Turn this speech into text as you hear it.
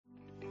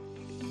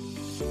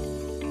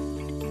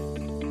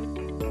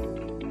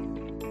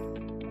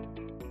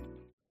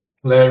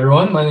Hello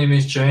everyone, my name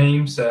is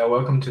James.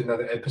 Welcome to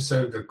another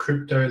episode of the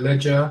Crypto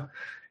Ledger.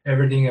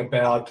 Everything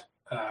about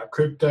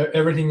crypto,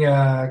 everything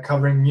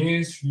covering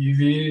news,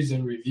 reviews,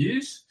 and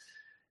reviews.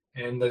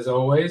 And as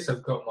always,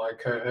 I've got my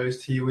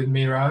co-host here with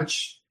me,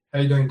 Raj. How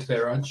are you doing today,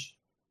 Raj?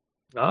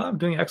 I'm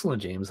doing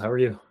excellent, James. How are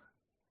you?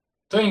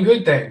 Doing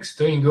good, thanks.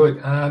 Doing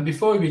good.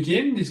 Before we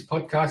begin, this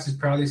podcast is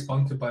proudly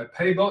sponsored by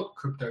Paybot,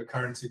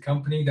 cryptocurrency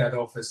company that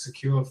offers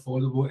secure,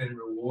 affordable, and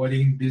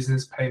rewarding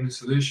business payment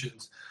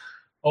solutions,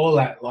 all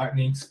at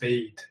lightning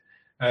speed.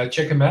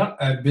 Check them out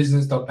at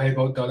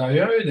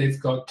business.paybot.io.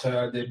 They've got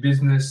their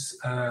business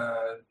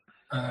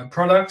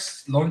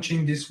products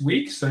launching this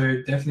week,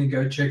 so definitely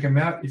go check them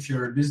out if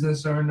you're a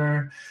business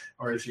owner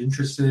or if you're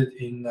interested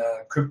in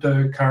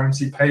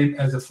cryptocurrency pay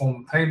as a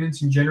form of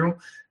payments in general.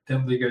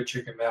 Definitely go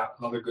check them out.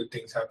 A lot of good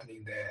things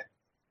happening there.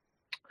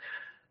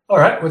 All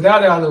right, with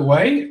that out of the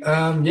way,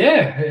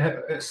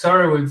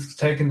 sorry we've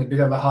taken a bit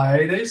of a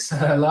hiatus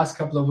last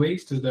couple of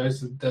weeks to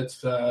those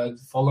that's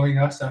following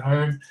us at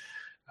home.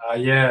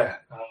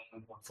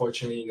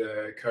 Unfortunately,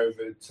 the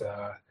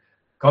COVID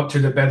got to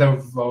the better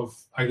of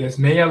I guess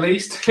me at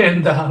least,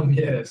 and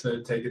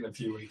so taking a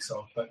few weeks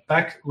off, but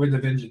back with a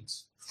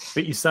vengeance.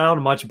 But you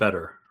sound much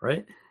better,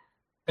 right?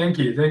 Thank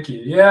you.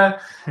 Yeah,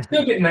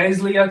 still a bit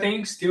nasally, I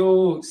think.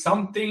 Still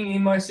something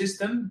in my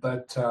system,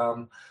 but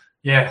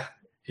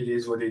it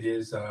is what it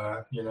is.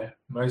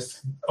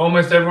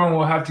 Almost everyone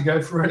will have to go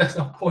through it at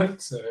some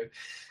point. So,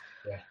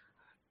 yeah.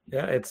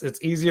 Yeah, it's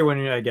easier when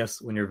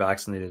you're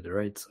vaccinated,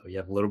 right? So you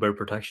have a little bit of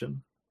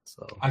protection.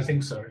 So I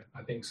think so.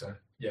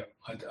 Yeah,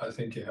 I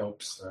think it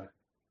helps.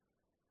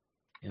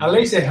 At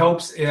least it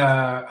helps.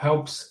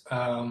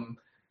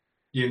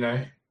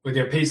 With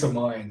your peace of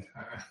mind.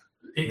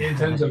 In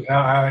terms of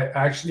how it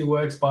actually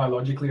works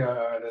biologically,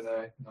 I don't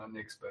know. Not an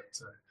expert.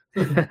 So.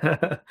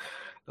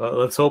 Well,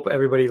 let's hope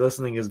everybody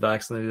listening is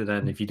vaccinated,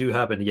 and if you do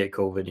happen to get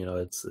COVID,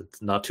 it's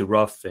not too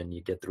rough, and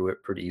you get through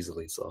it pretty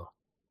easily. So,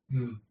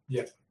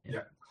 yeah.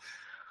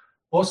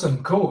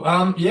 Awesome, cool.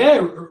 Raj,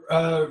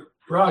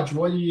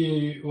 what do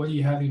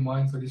you have in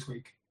mind for this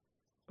week?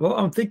 Well,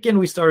 I'm thinking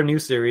we start a new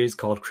series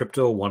called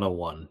Crypto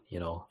 101.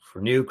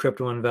 For new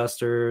crypto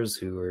investors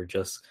who are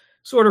just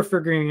sort of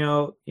figuring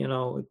out,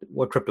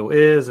 what crypto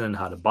is and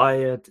how to buy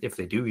it, if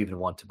they do even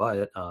want to buy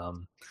it.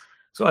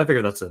 So I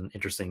figured that's an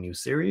interesting new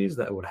series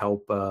that would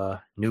help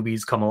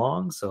newbies come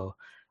along. So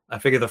I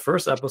figured the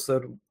first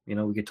episode,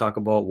 we could talk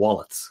about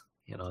wallets.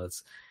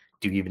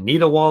 Do you even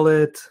need a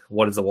wallet?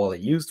 What is a wallet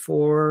used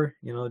for?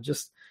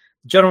 Just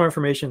general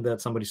information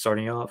that somebody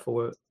starting off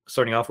with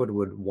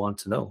would want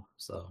to know.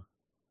 So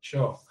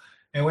sure.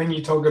 And when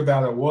you talk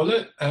about a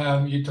wallet,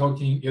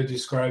 you're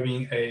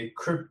describing a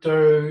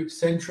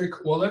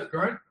crypto-centric wallet,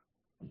 right?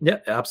 Yeah,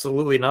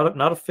 absolutely. Not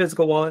a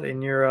physical wallet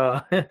in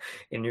your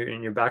in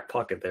your back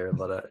pocket there,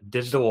 but a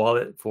digital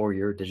wallet for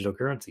your digital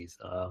currencies.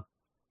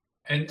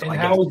 And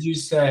how would you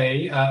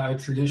say a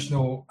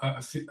traditional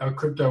a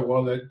crypto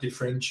wallet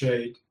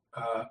differentiate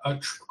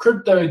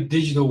crypto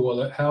digital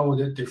wallet? How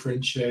would it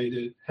differentiate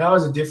it? How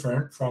is it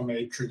different from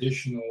a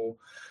traditional,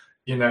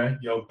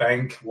 your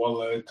bank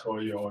wallet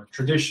or your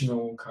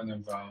traditional kind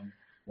of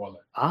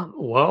wallet?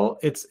 Well,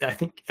 I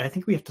think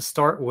we have to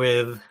start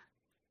with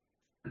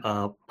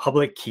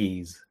public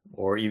keys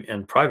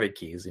and private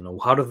keys.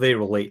 How do they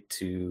relate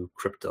to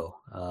crypto?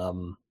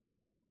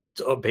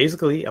 So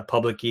basically, a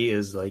public key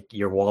is like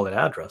your wallet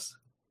address.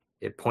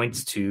 It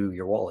points to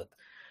your wallet.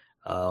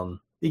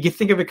 You can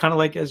think of it kind of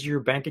like as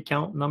your bank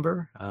account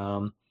number.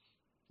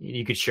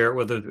 You could share it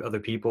with other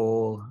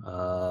people,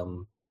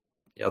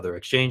 other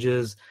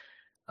exchanges,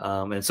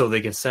 and so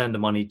they can send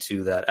money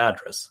to that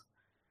address.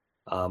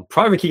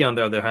 Private key, on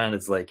the other hand,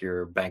 is like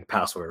your bank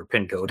password or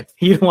PIN code.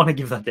 You don't want to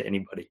give that to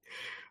anybody.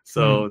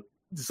 So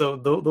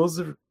those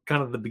are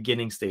kind of the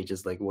beginning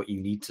stages, like what you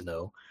need to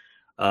know.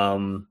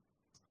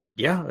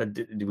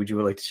 Would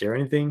you like to share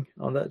anything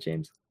on that,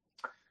 James?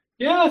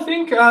 Yeah, I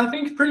think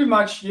pretty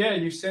much. Yeah,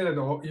 you said it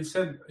all. You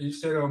said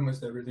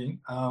almost everything.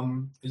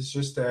 It's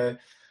just a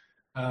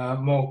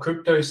more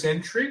crypto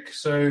centric.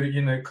 So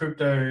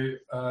crypto,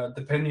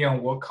 depending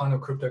on what kind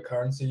of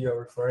cryptocurrency you're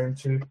referring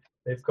to,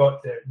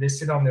 they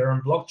sit on their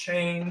own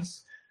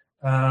blockchains.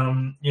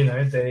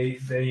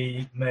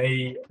 They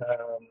may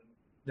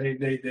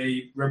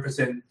they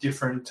represent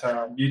different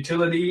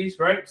utilities,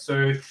 right?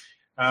 So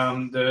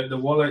the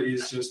wallet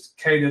is just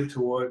catered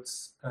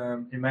towards,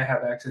 it may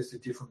have access to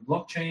different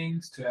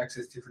blockchains to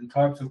access different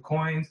types of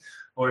coins,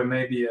 or it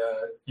may be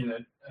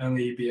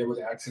only be able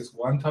to access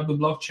one type of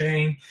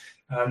blockchain.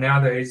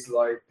 Nowadays,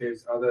 like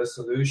there's other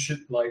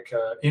solutions, like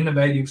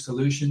innovative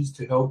solutions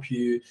to help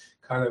you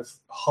kind of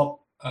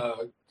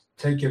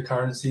take your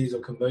currencies or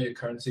convert your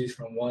currencies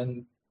from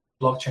one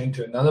blockchain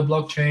to another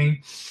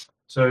blockchain.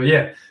 So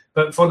yeah,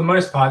 but for the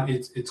most part,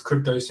 it's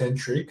crypto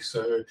centric.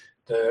 So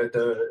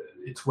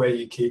it's where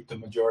you keep the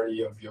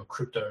majority of your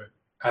crypto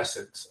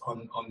assets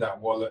on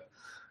that wallet.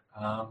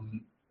 I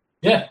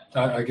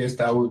guess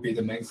that would be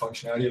the main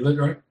functionality of it,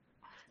 right?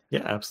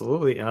 Yeah,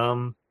 absolutely.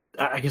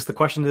 I guess the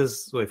question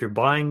is, if you're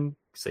buying,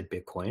 say,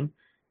 Bitcoin,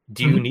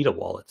 do you need a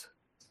wallet?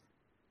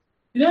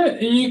 Yeah,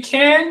 you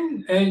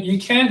can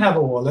have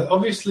a wallet.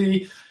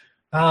 Obviously,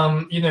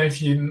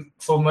 if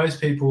for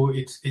most people,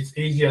 it's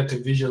easier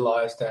to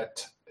visualize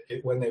that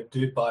when they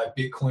do buy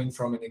Bitcoin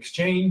from an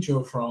exchange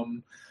or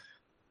from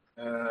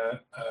uh,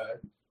 uh,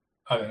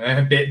 I don't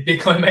know,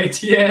 Bitcoin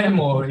ATM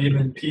or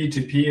even peer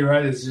to peer,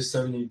 right? There's just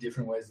so many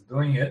different ways of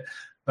doing it,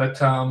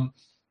 but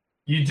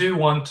you do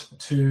want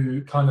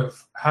to kind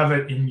of have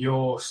it in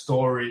your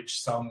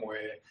storage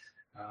somewhere,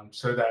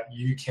 so that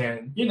you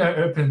can,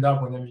 open it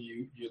up whenever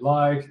you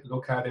like,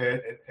 look at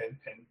it,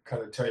 and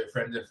kind of tell your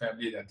friends and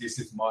family that this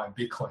is my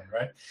Bitcoin,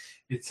 right?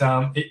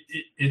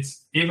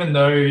 It's even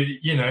though,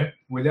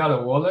 without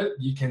a wallet,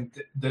 you can,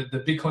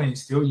 the Bitcoin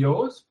is still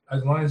yours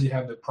as long as you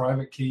have the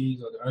private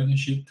keys or the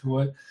ownership to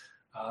it.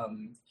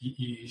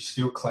 You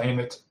still claim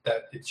it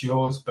that it's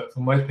yours, but for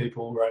most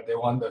people, right, they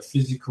want the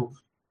physical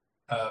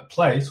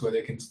place where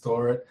they can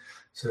store it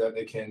so that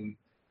they can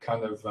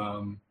kind of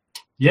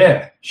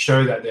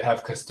show that they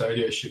have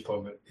custodianship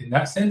of it. In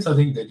that sense, I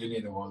think they do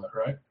need a wallet,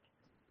 right?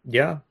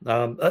 Yeah,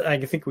 I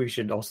think we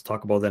should also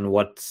talk about then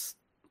what's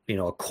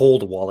a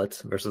cold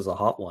wallet versus a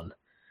hot one.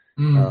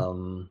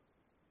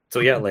 So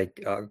yeah, like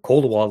a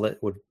cold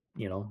wallet would,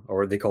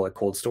 or they call it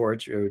cold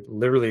storage. It would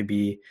literally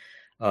be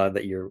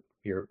that your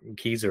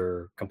keys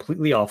are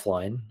completely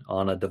offline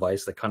on a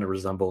device that kind of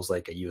resembles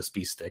like a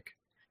USB stick.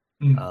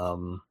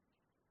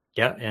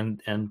 Yeah,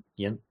 and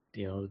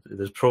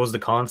there's pros to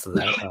cons to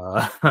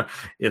that.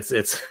 It's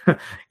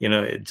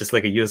just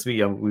like a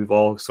USB. We've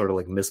all sort of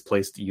like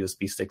misplaced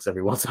USB sticks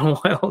every once in a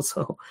while,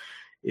 so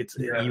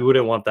you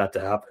wouldn't want that to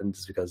happen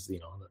just because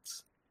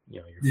that's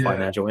your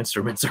financial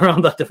instruments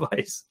around that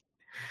device.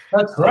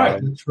 That's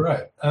right. That's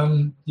right.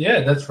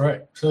 That's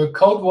right. So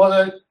cold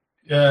wallet,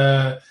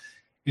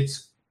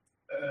 it's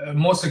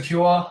more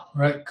secure,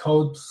 right?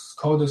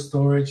 Colder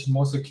storage,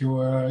 more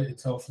secure.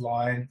 It's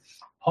offline.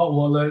 Hot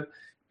wallet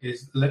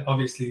is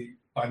obviously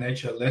by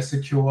nature less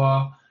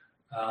secure.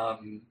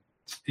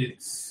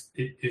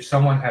 If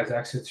someone has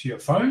access to your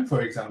phone,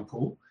 for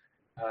example,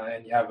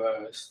 and you have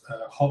a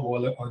hot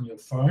wallet on your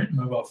phone,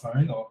 mobile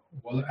phone or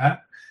wallet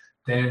app,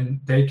 then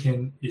they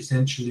can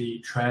essentially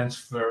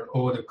transfer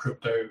all the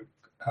crypto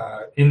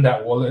in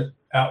that wallet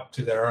out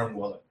to their own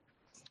wallet.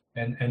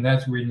 And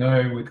as we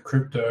know with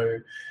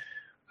crypto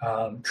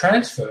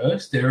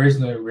transfers, there is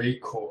no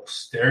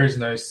recourse, there is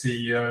no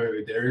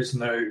CEO, there is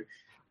no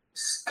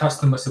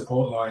customer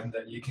support line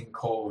that you can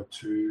call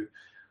to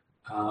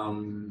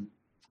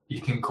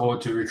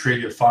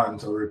retrieve your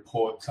funds or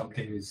report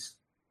something is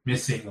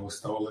missing or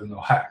stolen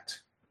or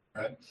hacked,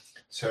 right?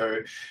 So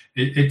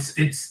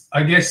it's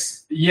I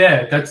guess,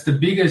 that's the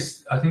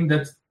biggest, I think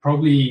that's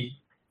probably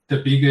the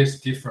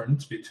biggest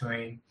difference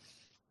between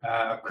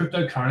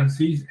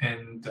cryptocurrencies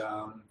and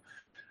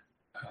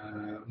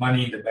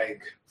money in the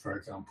bank, for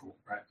example,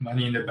 right?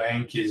 Money in the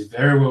bank is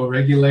very well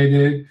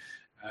regulated.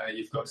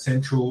 You've got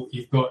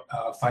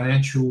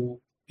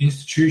financial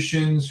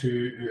institutions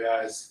who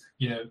has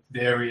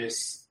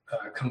various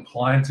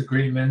compliance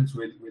agreements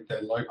with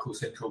the local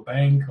central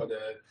bank or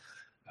the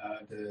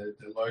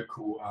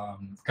local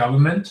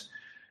government,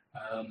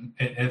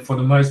 and for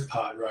the most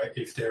part, right,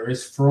 if there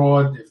is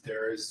fraud, if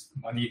there is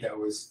money that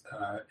was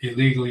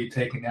illegally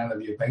taken out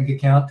of your bank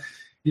account,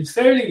 it's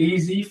fairly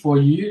easy for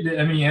you.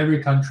 I mean,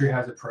 every country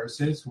has a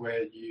process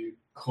where you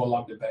call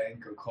up the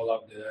bank or call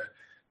up the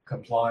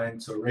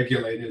compliance or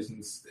regulators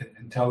and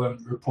tell them,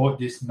 report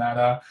this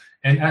matter,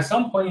 and at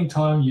some point in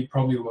time you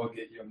probably will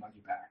get your money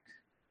back.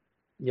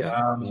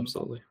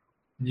 Absolutely.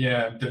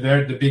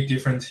 The big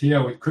difference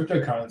here with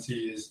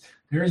cryptocurrency is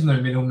there is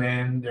no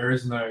middleman, there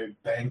is no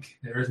bank,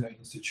 there is no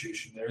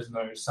institution, there is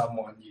no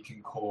someone you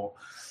can call.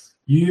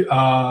 You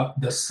are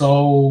the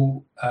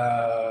sole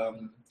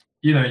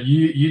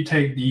you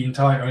take the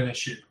entire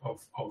ownership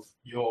of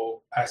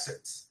your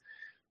assets,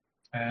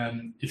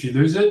 and if you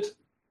lose it,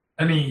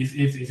 I mean,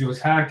 if it was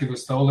hacked, it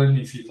was stolen,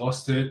 if you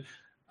lost it,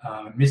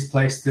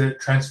 misplaced it,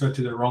 transferred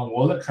to the wrong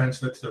wallet,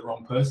 transferred to the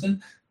wrong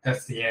person,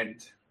 that's the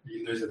end.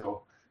 You lose it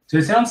all. So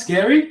it sounds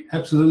scary,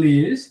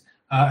 absolutely is.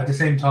 At the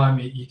same time,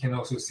 you can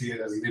also see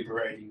it as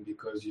liberating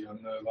because you're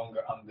no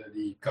longer under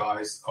the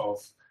guise of,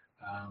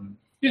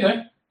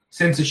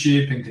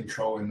 censorship and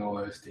control and all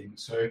those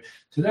things. So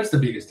that's the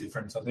biggest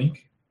difference, I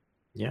think.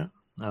 Yeah.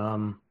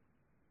 Now,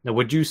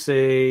 would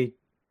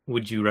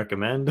you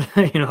recommend,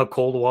 a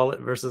cold wallet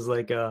versus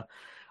like a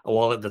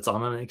wallet that's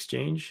on an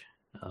exchange?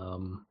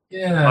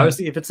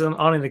 Obviously, if it's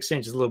on an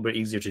exchange, it's a little bit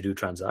easier to do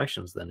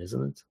transactions then,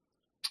 isn't it?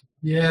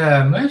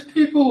 Yeah, most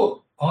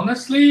people,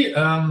 honestly,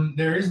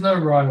 there is no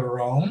right or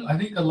wrong. I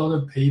think a lot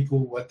of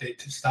people, what they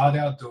start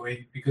out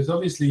doing, because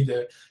obviously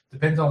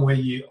depends on where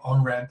you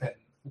on-ramp, and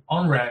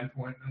on-ramp,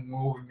 what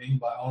we mean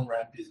by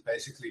on-ramp is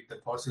basically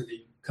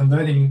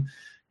converting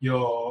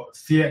your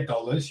fiat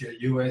dollars, your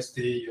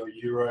USD, your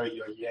euro,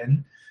 your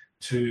yen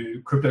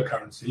to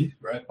cryptocurrency,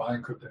 right?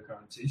 Buying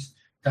cryptocurrencies.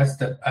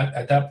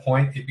 At that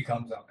point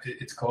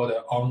it's called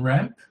an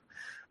on-ramp.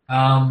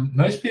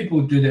 Most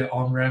people do their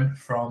on-ramp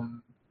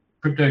from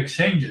crypto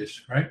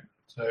exchanges, right?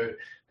 So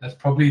that's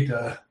probably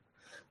the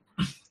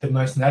the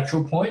most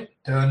natural point,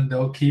 then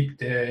they'll keep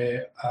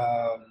their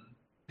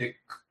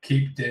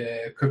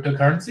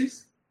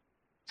cryptocurrencies.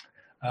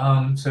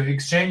 So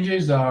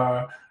exchanges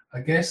are, I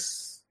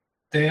guess,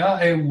 they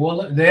are a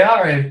wallet. They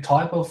are a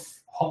type of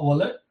hot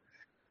wallet,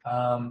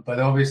 but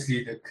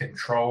obviously the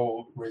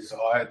control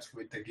resides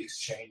with the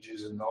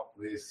exchanges and not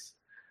with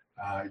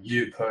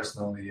you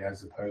personally,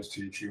 as opposed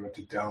to if you were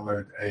to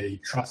download a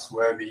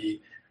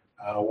trustworthy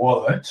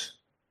wallet,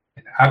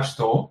 an app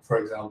store, for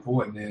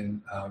example, and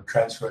then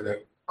transfer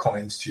the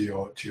coins to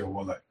your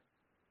wallet.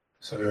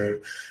 So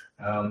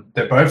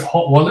they're both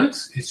hot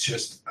wallets. It's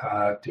just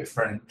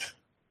different.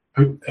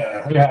 Who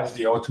has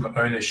the ultimate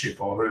ownership,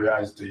 or who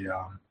has the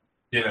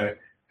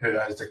who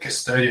has the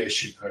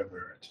custodianship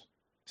over it?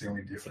 It's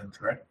only different,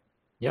 right?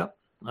 Yeah.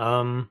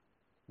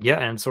 Yeah,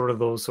 and sort of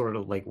those sort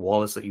of like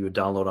wallets that you would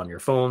download on your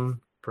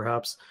phone,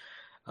 perhaps.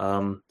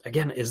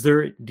 Again,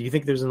 do you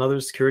think there's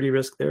another security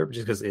risk there?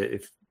 Just because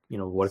if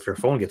what if your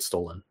phone gets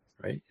stolen,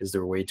 right? Is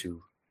there a way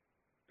to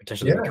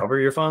potentially recover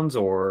your funds,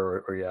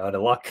 or you're out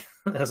of luck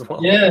as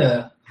well?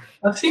 Yeah,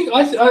 I think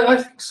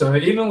so.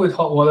 Even with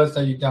hot wallets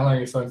that you download on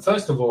your phone,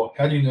 first of all,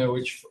 how do you know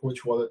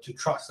which wallet to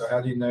trust? So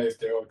how do you know if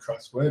they're all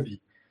trustworthy?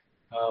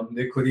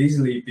 There could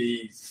easily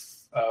be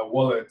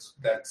wallets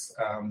that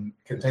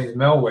contains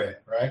malware,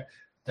 right?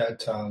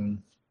 That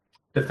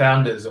the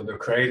founders or the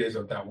creators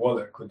of that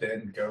wallet could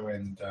then go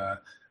and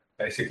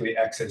basically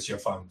access your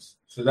funds.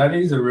 So that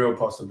is a real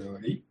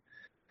possibility.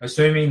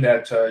 Assuming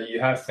that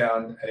you have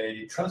found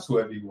a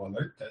trustworthy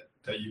wallet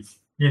that you've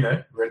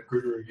read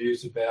good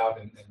reviews about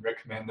and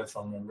recommended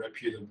from a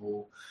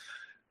reputable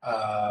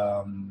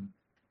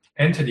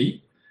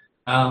entity,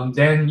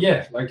 then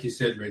like you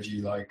said,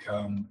 Reggie, like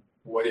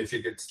what if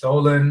it gets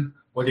stolen?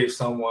 What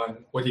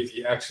if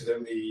you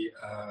accidentally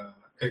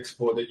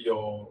exported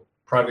your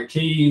private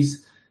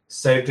keys,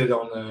 saved it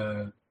on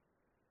a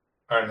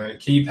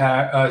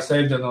keypad,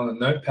 saved it on a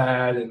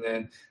notepad, and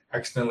then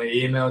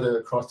accidentally emailed it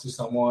across to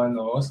someone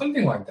or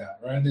something like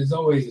that, right? There's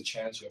always a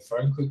chance your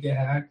phone could get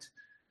hacked.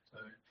 So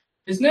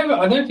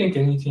I don't think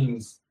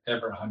anything's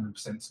ever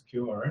 100%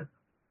 secure, right?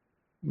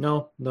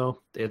 No,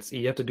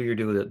 you have to do your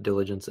due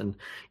diligence. And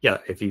yeah,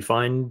 if you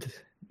find,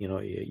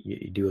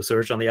 you do a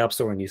search on the App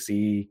Store and you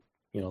see,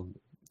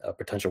 a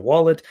potential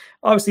wallet,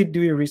 obviously do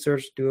your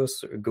research, do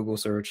a Google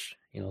search,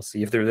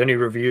 see if there's any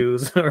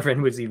reviews or if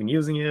anybody's even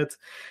using it,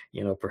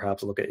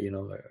 perhaps look at,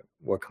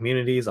 what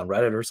communities on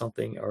Reddit or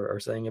something are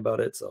saying about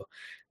it. So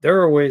there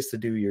are ways to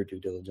do your due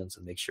diligence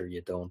and make sure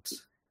you don't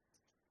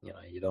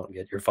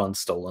get your funds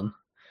stolen.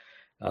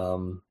 I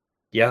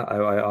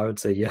would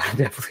say,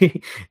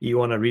 definitely you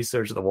want to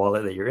research the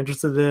wallet that you're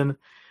interested in,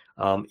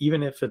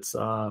 even if it's,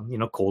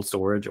 cold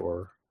storage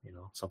or,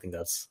 something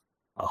that's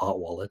a hot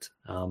wallet.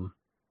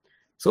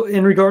 So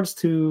in regards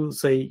to,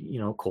 say,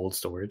 cold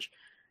storage,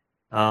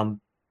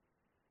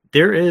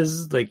 there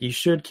is, you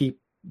should keep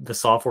the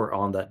software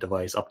on that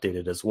device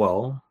updated as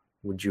well.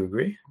 Would you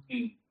agree?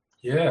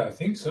 Yeah, I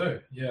think so.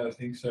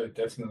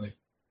 Definitely.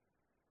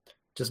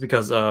 Just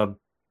because,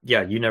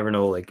 you never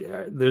know,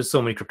 there's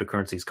so many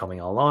cryptocurrencies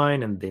coming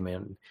online, and they may,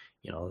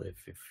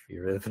 if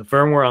the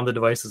firmware on the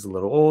device is a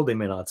little old, they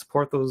may not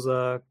support those,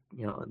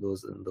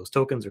 those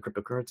tokens or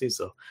cryptocurrencies.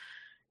 So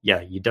yeah,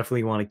 you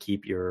definitely want to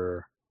keep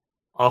your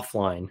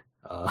offline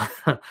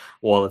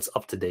wallets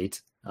up to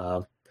date.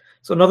 So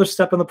another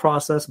step in the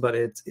process, but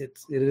it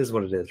is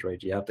what it is,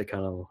 right? You have to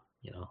kind of,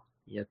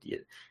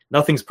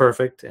 nothing's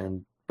perfect,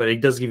 but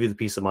it does give you the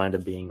peace of mind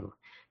of being,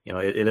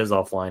 it is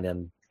offline,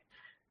 and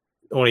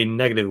the only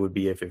negative would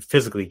be if it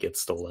physically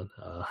gets stolen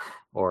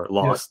or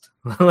lost,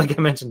 like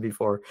I mentioned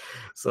before.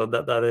 So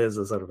that is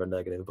a sort of a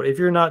negative. But if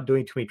you're not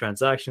doing too many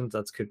transactions,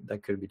 that could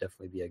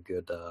definitely be a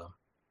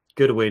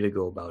good way to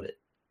go about it.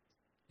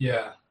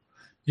 Yeah,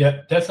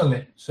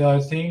 definitely. So I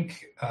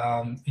think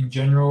in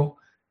general,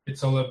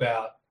 it's all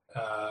about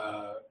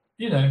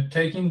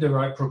taking the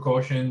right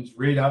precautions.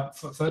 Read up.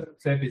 First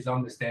step is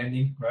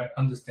understanding, right?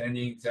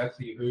 Understanding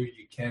exactly who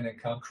you can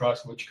and can't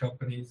trust, which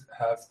companies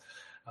have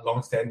a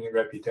long-standing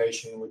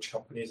reputation, which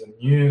companies are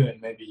new,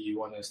 and maybe you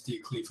want to steer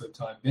clear for the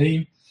time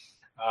being.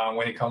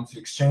 When it comes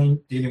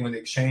to dealing with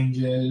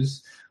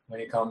exchanges, when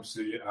it comes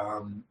to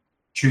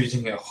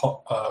choosing a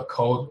hot or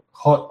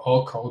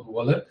cold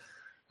wallet,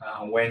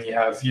 when you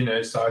have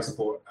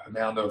sizable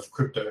amount of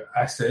crypto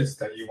assets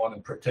that you want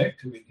to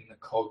protect within a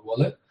cold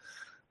wallet.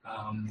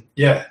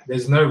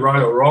 There's no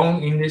right or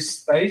wrong in this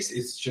space.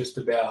 It's just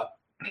about,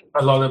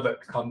 a lot of it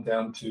comes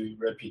down to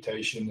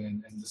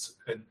reputation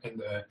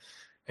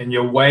and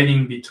you're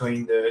waiting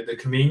between the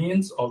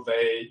convenience of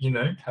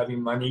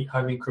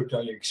having crypto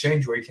on your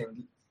exchange where you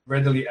can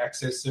readily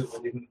access it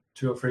within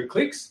 2 or 3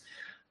 clicks,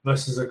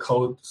 versus a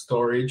cold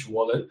storage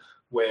wallet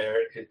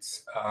where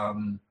it's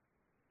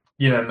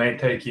may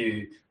take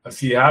you a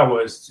few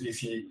hours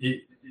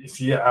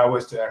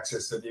to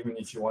access it, even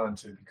if you wanted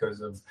to, because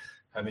of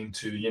having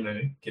to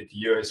get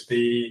the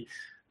USB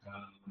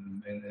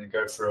and then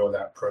go through all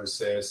that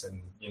process,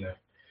 and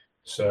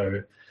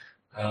so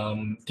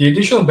the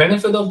additional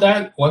benefit of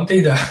that, one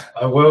thing that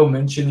I will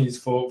mention is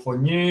for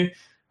new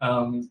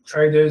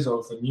traders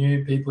or for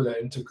new people that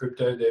enter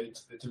crypto,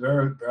 it's a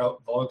very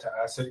volatile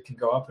asset. It can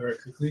go up very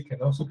quickly,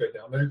 can also go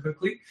down very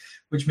quickly,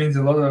 which means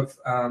a lot of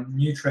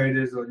new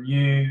traders or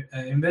new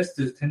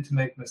investors tend to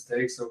make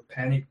mistakes of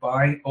panic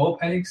buying or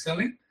panic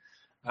selling.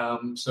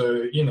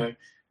 So,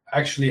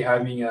 actually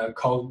having a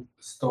cold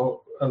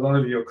store, a lot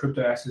of your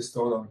crypto assets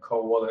stored on a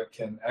cold wallet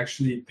can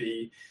actually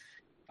be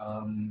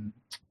a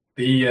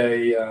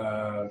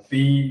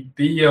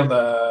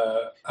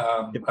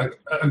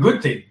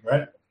good thing,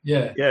 right?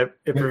 Yeah. Yeah,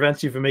 it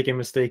prevents you from making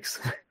mistakes.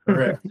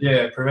 Correct.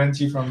 Yeah, it prevents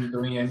you from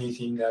doing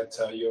anything that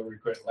you'll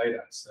regret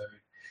later. So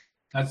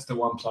that's the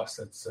one plus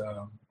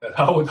that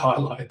I would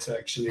highlight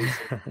actually.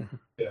 So,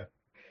 yeah.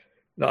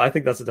 No, I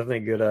think that's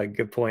definitely a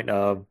good point.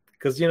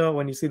 Because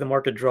when you see the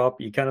market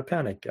drop, you kind of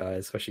panic,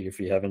 especially if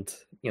you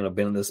haven't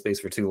been in this space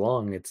for too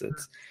long.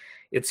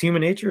 It's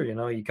human nature.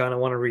 You kind of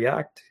want to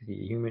react.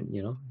 Your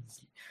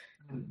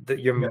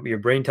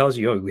brain tells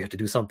you, oh, we have to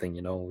do something.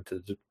 To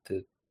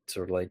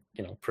sort of like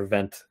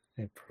prevent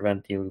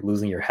you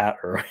losing your hat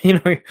or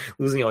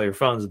losing all your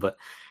funds. But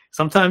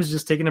sometimes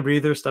just taking a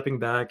breather, stepping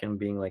back, and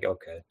being like,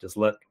 okay, just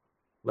let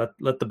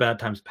the bad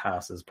times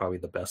pass is probably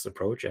the best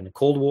approach. And a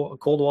cold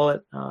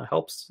wallet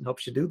helps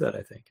you do that,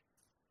 I think.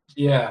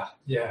 Yeah.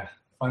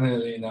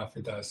 Funnily enough,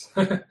 it does.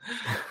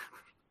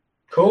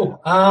 Cool.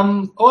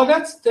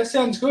 That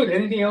sounds good.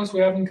 Anything else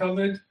we haven't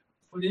covered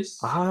for this?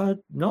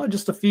 No,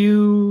 just a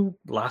few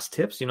last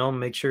tips.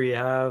 Make sure you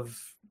have,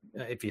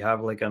 if you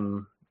have like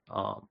an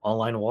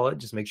online wallet,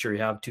 just make sure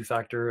you have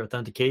two-factor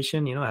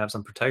authentication. Have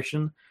some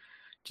protection,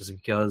 just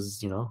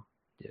because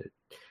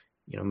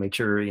make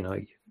sure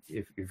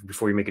if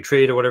before you make a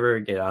trade or whatever,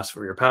 get asked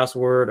for your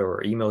password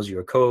or emails you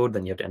a code,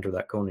 then you have to enter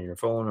that code in your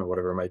phone or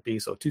whatever it might be.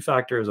 So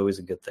two-factor is always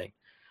a good thing.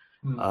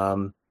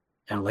 And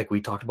like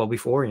we talked about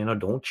before,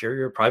 don't share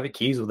your private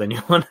keys with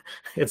anyone.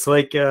 It's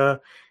like I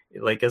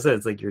said,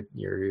 it's like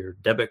your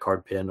debit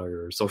card PIN or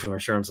your social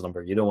insurance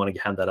number. You don't want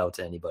to hand that out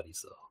to anybody.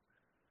 So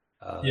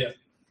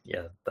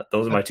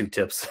those are my two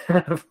tips.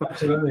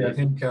 Absolutely. I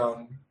think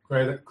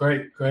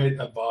great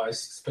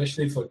advice,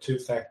 especially for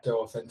two-factor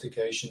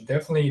authentication.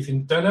 Definitely, if you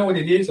don't know what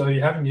it is or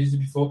you haven't used it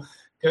before,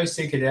 go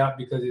seek it out,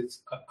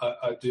 because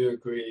I do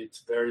agree it's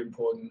very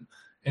important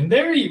and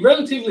very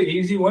relatively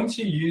easy. Once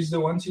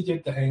you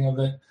get the hang of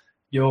it,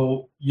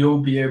 you'll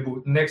be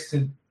able next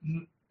to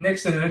no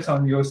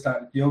time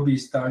you'll be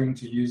starting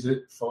to use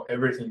it for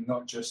everything,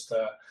 not just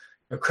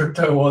your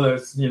crypto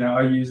wallets.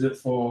 I use it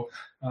for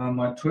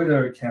my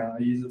Twitter account.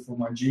 I use it for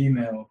my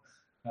Gmail.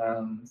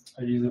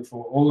 I use it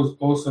for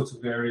all sorts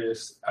of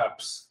various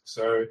apps.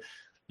 So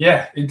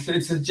yeah, it's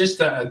just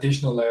an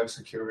additional layer of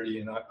security,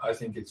 and I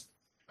think it's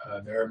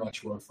very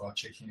much worthwhile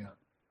checking out.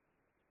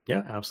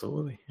 Yeah,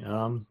 absolutely.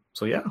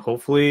 So yeah,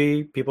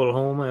 hopefully people at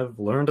home have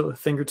learned a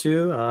thing or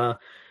two.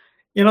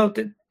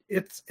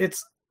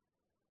 It's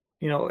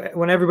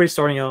when everybody's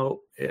starting out,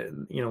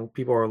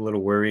 people are a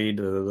little worried,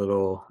 a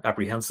little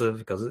apprehensive,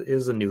 because it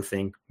is a new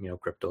thing,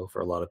 crypto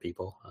for a lot of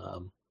people.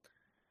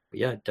 But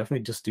yeah,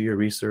 definitely just do your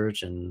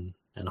research, and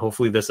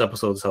hopefully this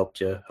episode's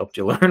helped you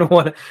learn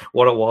what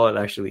a wallet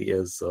actually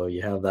is, so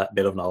you have that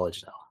bit of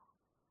knowledge now.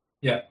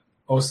 Yeah,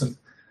 awesome.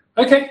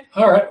 Okay,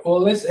 all right.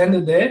 Well, let's end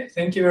it there.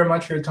 Thank you very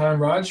much for your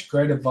time, Raj.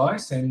 Great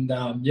advice, and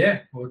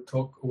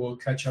we'll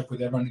catch up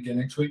with everyone again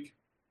next week.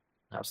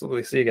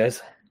 Absolutely. See you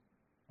guys.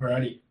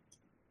 Alrighty.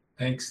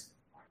 Thanks.